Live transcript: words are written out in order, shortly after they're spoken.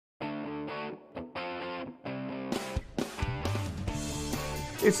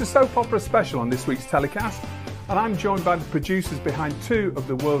It's a soap opera special on this week's TellyCast, and I'm joined by the producers behind two of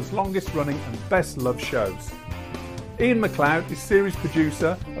the world's longest running and best loved shows. Iain MacLeod is series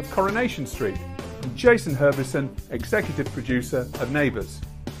producer of Coronation Street, and Jason Herbison, executive producer of Neighbours.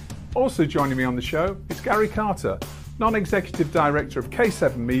 Also joining me on the show is Gary Carter, non-executive director of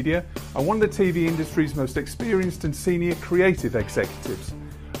K7 Media and one of the TV industry's most experienced and senior creative executives,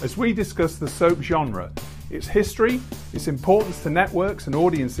 as we discuss the soap genre, its history, its importance to networks and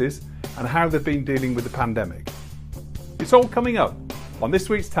audiences, and how they've been dealing with the pandemic. It's all coming up on this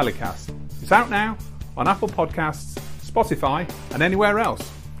week's TellyCast. It's out now on Apple Podcasts, Spotify, and anywhere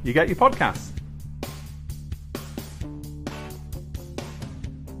else you get your podcasts.